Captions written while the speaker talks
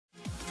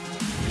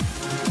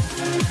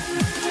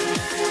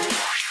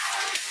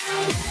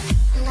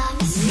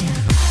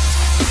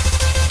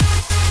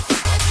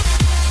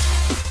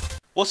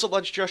What's up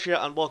lads, Josh here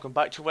and welcome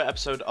back to another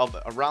episode of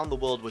Around the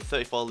World with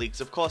 34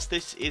 Leagues. Of course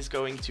this is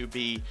going to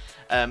be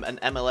an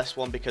MLS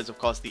one because of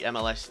course the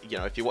MLS,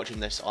 if you're watching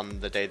this on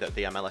the day that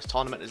the MLS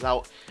tournament is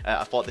out,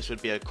 I thought this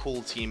would be a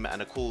cool team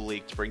and a cool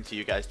league to bring to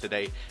you guys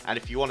today. And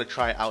if you want to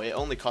try it out, it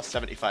only costs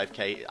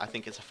 75k. I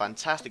think it's a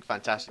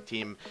fantastic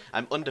team.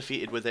 I'm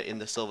undefeated with it in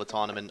the silver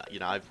tournament.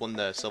 I've won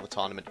the silver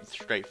tournament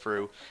straight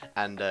through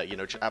and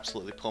just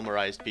absolutely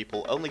pulverized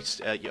people.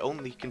 You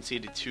only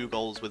conceded 2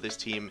 goals with this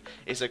team.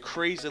 It's a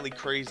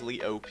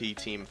crazily OP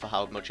team for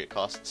how much it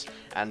costs.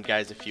 And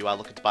guys, if you are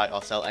looking to buy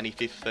or sell any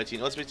FIFA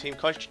 13 Ultimate Team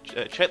coins,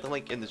 check the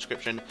link in the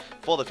description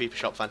for the FIFA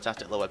shop.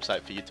 Fantastic little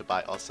website for you to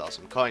buy or sell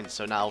some coins.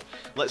 So now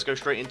let's go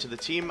straight into the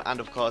team, and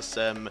of course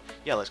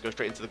let's go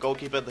straight into the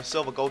goalkeeper. The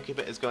silver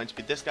goalkeeper is going to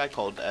be this guy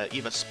called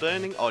either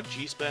Spurning or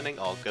G Spurning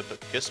or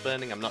Gus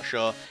Spurning. I'm not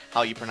sure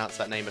how you pronounce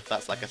that name, if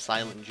that's like a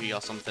silent G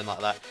or something like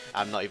that.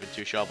 I'm not even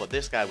too sure, but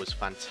this guy was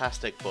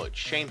fantastic, but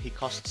shame he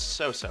costs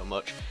so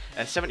much.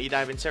 70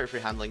 diving, 73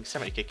 handling,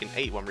 70 kicking,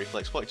 81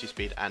 reflex, 42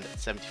 speed and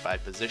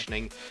 75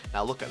 positioning.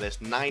 Now look at this,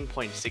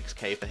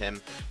 9.6k for him,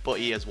 but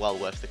he is well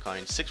worth the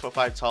coin.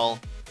 6'5" tall,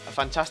 a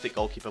fantastic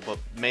goalkeeper, but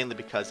mainly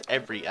because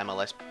every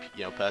MLS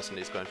person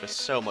is going for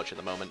so much at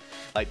the moment.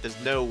 Like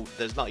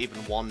there's not even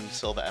one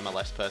silver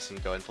MLS person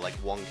going for like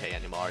 1k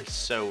anymore. It's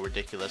so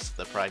ridiculous,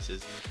 the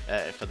prices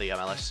for the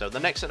MLS. So the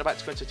next centre back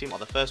to go into the team, or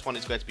the first one,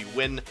 is going to be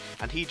Win,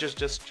 and he does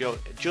just go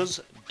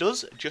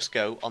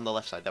on the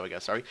left side. There we go.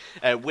 Sorry,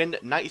 Win,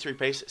 93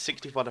 pace,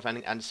 64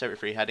 defending and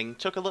 73 heading.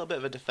 Took a little bit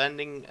of a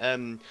defending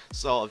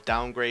sort of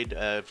downgrade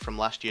from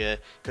last year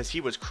because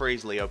he was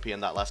crazily OP in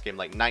that last game,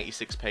 like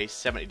 96 pace,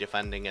 70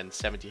 defending and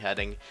 70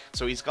 heading.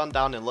 So he's gone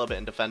down a little bit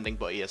in defending,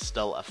 but he is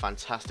still a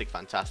fantastic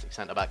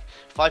centre back.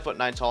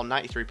 5'9" tall,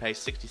 93 pace,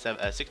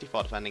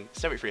 64 defending,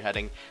 73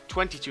 heading,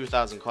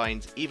 22,000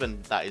 coins.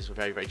 Even that is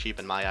very cheap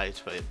in my eyes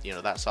for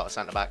that sort of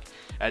centre back.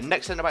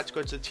 Next centre back to go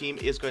into the team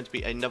is going to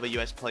be another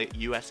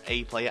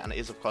USA player, and it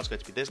is of course going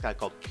to be this guy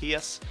called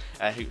Pierce,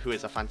 who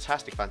is a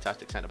fantastic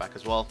centre back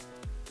as well.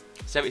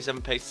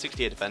 77 pace,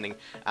 68 defending,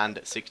 and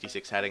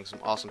 66 heading. Some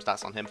awesome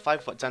stats on him.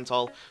 5'10"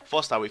 tall,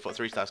 4-star weak foot,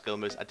 3-star skill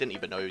moves. I didn't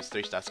even know he was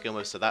 3-star skill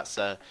moves, so that's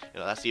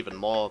that's even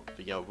more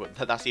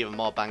that's even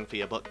more bang for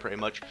your buck pretty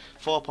much.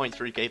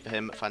 4.3k for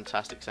him.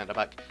 Fantastic centre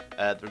back.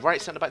 The right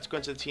centre back to go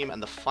into the team,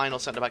 and the final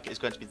centre back is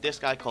going to be this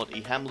guy called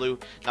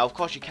Ihemlu. Now of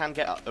course you can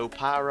get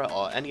Opara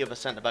or any other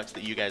centre backs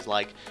that you guys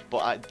like,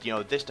 but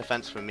this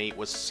defense for me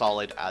was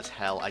solid as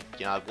hell.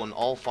 I've won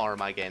all 4 of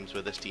my games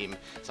with this team.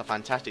 It's a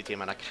fantastic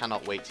team, and I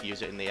cannot wait to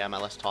use it in the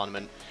MLS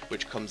tournament,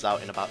 which comes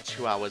out in about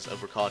 2 hours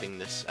of recording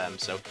this.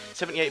 So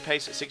 78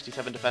 pace,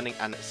 67 defending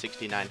and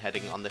 69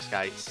 heading on this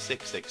guy.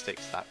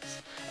 666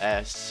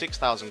 stats,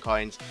 6,000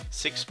 coins,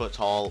 6 foot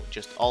tall,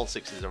 just all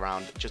 6s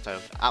around. Just an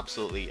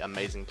absolutely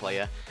amazing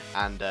player,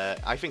 and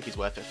I think he's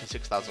worth it for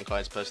 6,000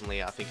 coins.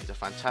 Personally, I think he's a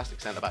fantastic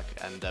centre back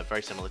and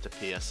very similar to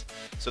Pierce.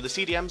 So the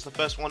CDMs, the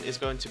first one is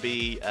going to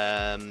be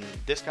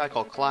this guy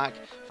called Clark.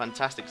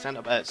 Fantastic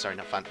centre back.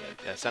 Centre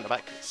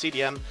back.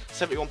 CDM,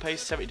 71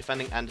 pace, 70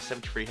 defending and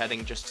 73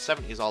 heading. Just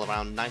 70s all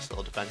around. Nice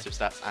little defensive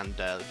stats and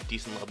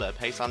decent little bit of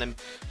pace on him.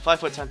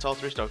 5'10" tall,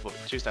 3-star foot,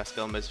 2-star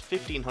skill moves.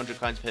 1,500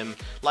 coins for him.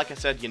 Like I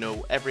said,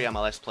 every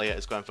MLS player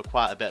is going for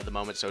quite a bit at the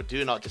moment, so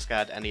do not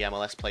discard any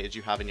MLS players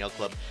you have in your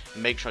club.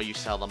 Make sure you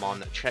sell them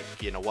on. Check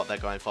what they're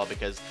going for,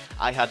 because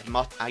I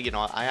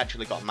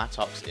actually got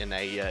Mattox in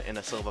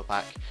a silver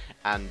pack,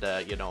 and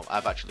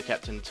I've actually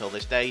kept him until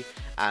this day,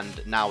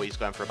 and now he's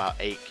going for about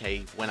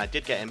 8k. When I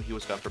did get him, he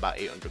was going for about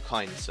 800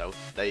 coins, so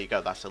there you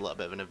go. That's a little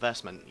bit of an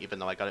investment, even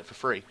though I got it for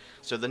free.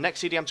 So the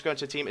next CDM to go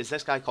into the team is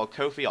this guy called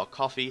Kofi or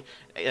Coffee.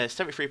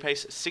 73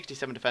 pace,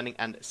 67 defending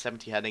and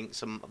 70 heading.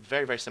 Some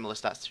very similar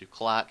stats to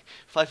Clark.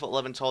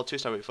 5'11" tall,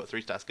 2-star weak foot,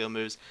 3-star skill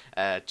moves.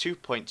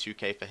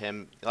 2.2k for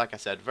him. Like I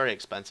said, very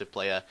expensive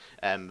player,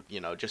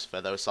 just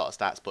for those sort of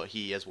stats, but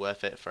he is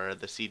worth it for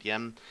the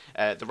CDM.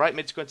 The right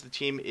mid to go into the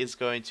team is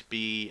going to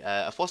be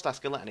a 4-star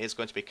skiller, and it is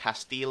going to be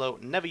Castillo.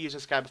 Never used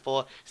this guy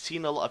before.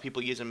 Seen a lot of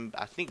people use him.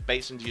 I think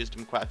Bateson's used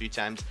him quite a few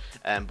times,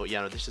 but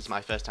this is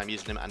my first time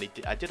using him, and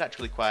I did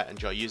actually quite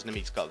enjoy using him.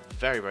 He's got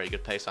very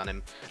good pace on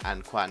him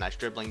and quite a nice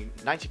dribbling.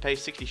 90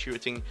 pace, 60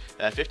 shooting,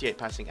 58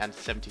 passing and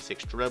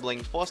 76 dribbling.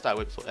 3-star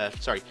weak foot and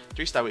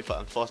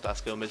 4-star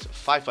skill moves.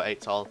 5'8"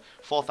 tall,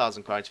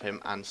 4,000 coins for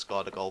him, and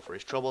scored a goal for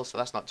his trouble, so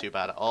that's not too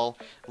bad at all.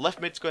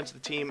 Left mid to go into the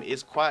team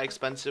is quite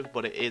expensive,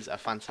 but it is a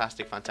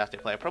fantastic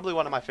player. Probably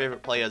one of my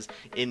favourite players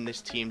in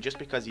this team, just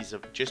because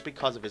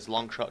of his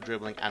long shot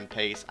dribbling and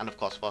pace, and of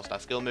course 4-star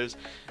skill moves.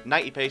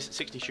 90 pace,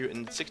 60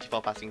 shooting,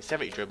 64 passing,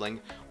 70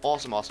 dribbling.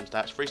 Awesome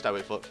stats. 3-star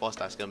weak foot,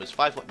 4-star skill moves,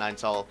 5'9"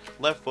 tall,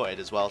 left footed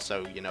as well,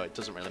 so it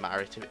doesn't really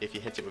matter if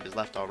you hit it with his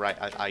left or right.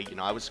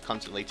 I was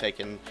constantly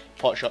taking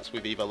pot shots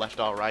with either left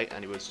or right,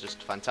 and he was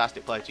just a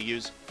fantastic player to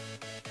use.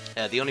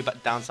 The only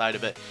downside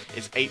of it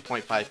is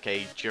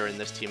 8.5k during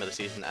this Team of the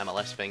Season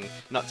MLS thing,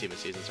 not Team of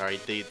the Season, sorry,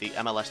 the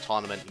MLS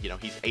tournament. You know,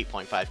 he's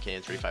 8.5k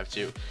in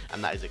 352,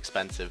 and that is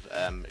expensive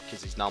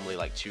because he's normally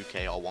like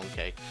 2k or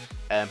 1k.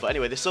 But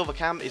anyway, the silver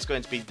cam is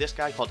going to be this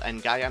guy called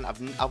Ngayan.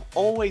 I've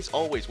always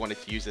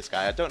wanted to use this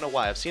guy. I don't know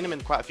why. I've seen him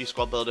in quite a few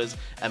squad builders,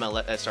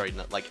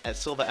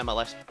 silver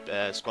MLS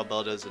squad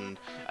builders, and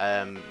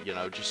you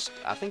know, just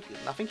I think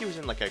he was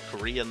in like a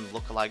Korean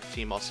lookalike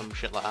team or some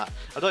shit like that.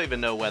 I don't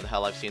even know where the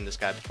hell I've seen this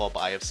guy before, but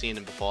I have seen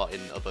him before in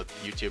other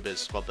YouTubers,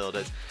 squad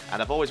builders,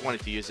 and I've always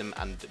wanted to use him,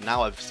 and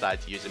now I've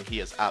started to use him. He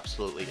is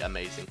absolutely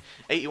amazing.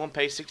 81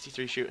 pace,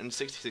 63 shooting,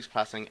 66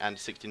 passing, and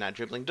 69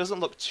 dribbling. Doesn't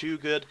look too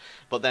good,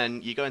 but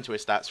then you go into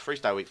his stats,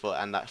 3-star weak foot,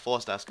 and that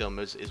 4-star skill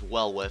moves is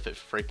well worth it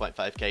for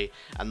 3.5k,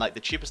 and like the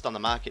cheapest on the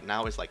market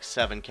now is like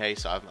 7k,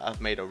 so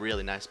I've made a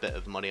really nice bit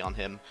of money on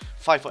him.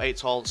 5'8"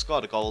 tall,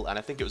 scored a goal, and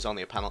I think it was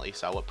only a penalty,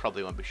 so I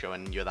probably won't be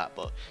showing you that,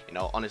 but you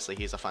know, honestly,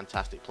 he's a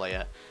fantastic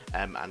player,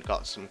 and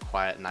got some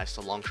quite nice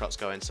long shots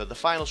going. So the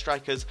final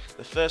strikers,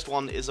 the first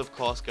one is of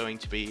course going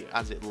to be,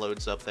 as it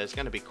loads up, there's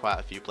going to be quite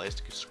a few players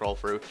to scroll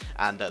through,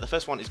 and the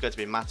first one is going to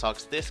be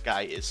Matox. This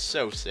guy is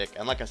so sick,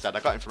 and like I said, I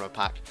got him from a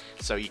pack,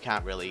 so you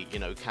can't really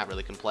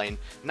complain.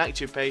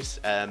 92 pace,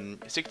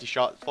 60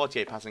 shot,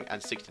 48 passing,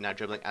 and 69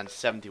 dribbling, and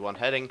 71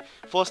 heading.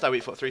 4-star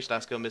weak foot,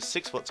 3-star skill miss,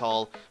 6 foot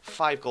tall,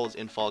 5 goals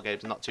in 4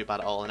 games, not too bad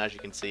at all. And as you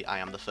can see, I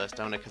am the first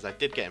owner because I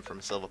did get him from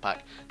a silver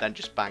pack. Then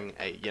just bang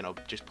a,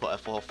 just put a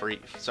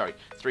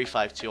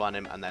 3-5-2 on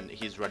him, and then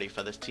he's ready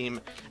for this team.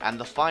 And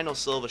the final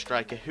silver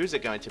striker, who's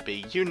it going to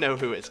be? You know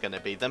who it's going to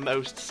be. The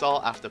most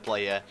sought after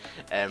player,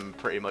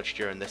 pretty much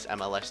during this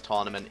MLS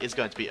tournament, is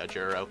going to be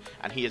Ajuro,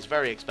 and he is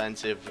very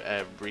expensive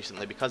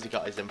recently because he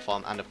got his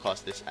inform, and of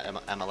course this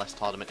MLS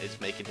tournament is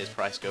making his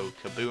price go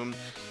kaboom.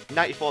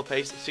 94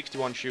 pace,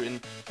 61 shooting,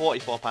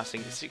 44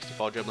 passing,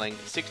 64 dribbling,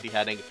 60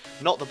 heading.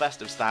 Not the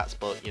best of stats,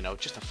 but you know,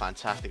 just a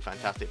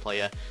fantastic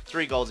player.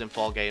 3 goals in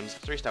 4 games,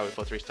 3-star weak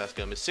foot, 3-star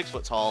skill miss, 6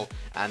 foot tall,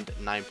 and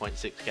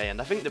 9.6k.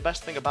 And I think the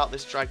best thing about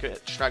this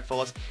strike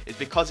force is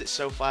because it's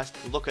so fast.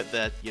 Look at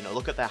their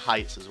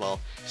heights as well.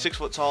 6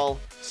 foot tall,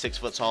 6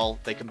 foot tall.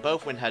 They can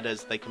both win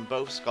headers. They can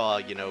both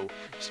score.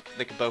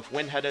 They can both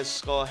win headers,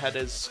 score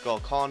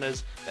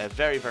corners. They're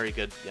very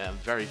good,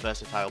 very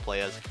versatile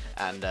players,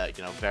 and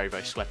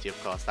very sweaty.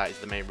 Of course, that is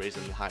the main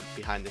reason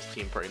behind this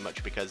team, pretty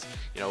much, because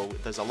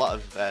there's a lot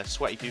of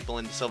sweaty people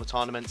in the silver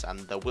tournaments, and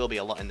there will be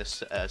a lot in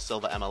this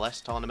silver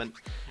MLS tournament.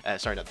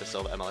 Sorry, not the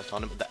silver MLS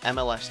tournament, the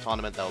MLS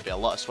tournament. There will be a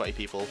lot of sweaty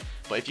people.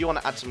 But if you want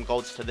to add some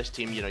golds to this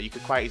team, you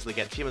could quite easily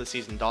get Team of the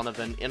Season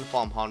Donovan,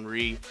 Inform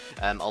Henry,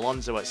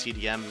 Alonso at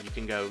CDM. You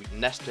can go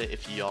Nesta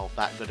if you're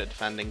that good at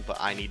defending, but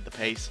I need the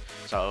pace,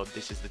 so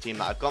this is the team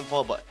that I've gone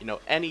for. But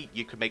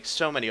you could make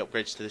so many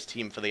upgrades to this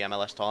team for the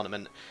MLS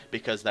tournament,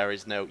 because there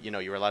is no,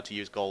 you're allowed to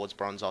use golds,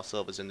 bronze, or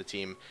silvers in the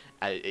team.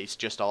 It's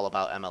just all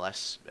about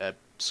MLS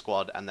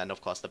squad, and then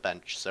of course the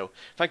bench. So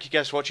thank you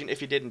guys for watching.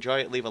 If you did enjoy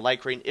it, leave a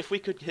like rating. If we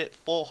could hit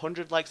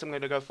 400 likes, I'm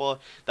going to go for,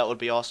 that would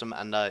be awesome,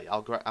 and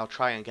I'll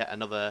try and get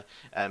another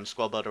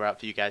squad builder out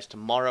for you guys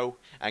tomorrow.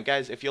 And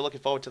guys, if you're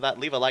looking forward to that,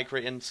 leave a like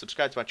rating,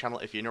 subscribe to my channel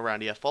if you're new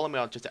around here, follow me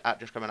on Twitter at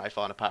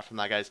JustCommentIF, and apart from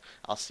that, guys,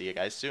 I'll see you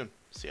guys soon.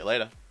 See you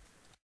later.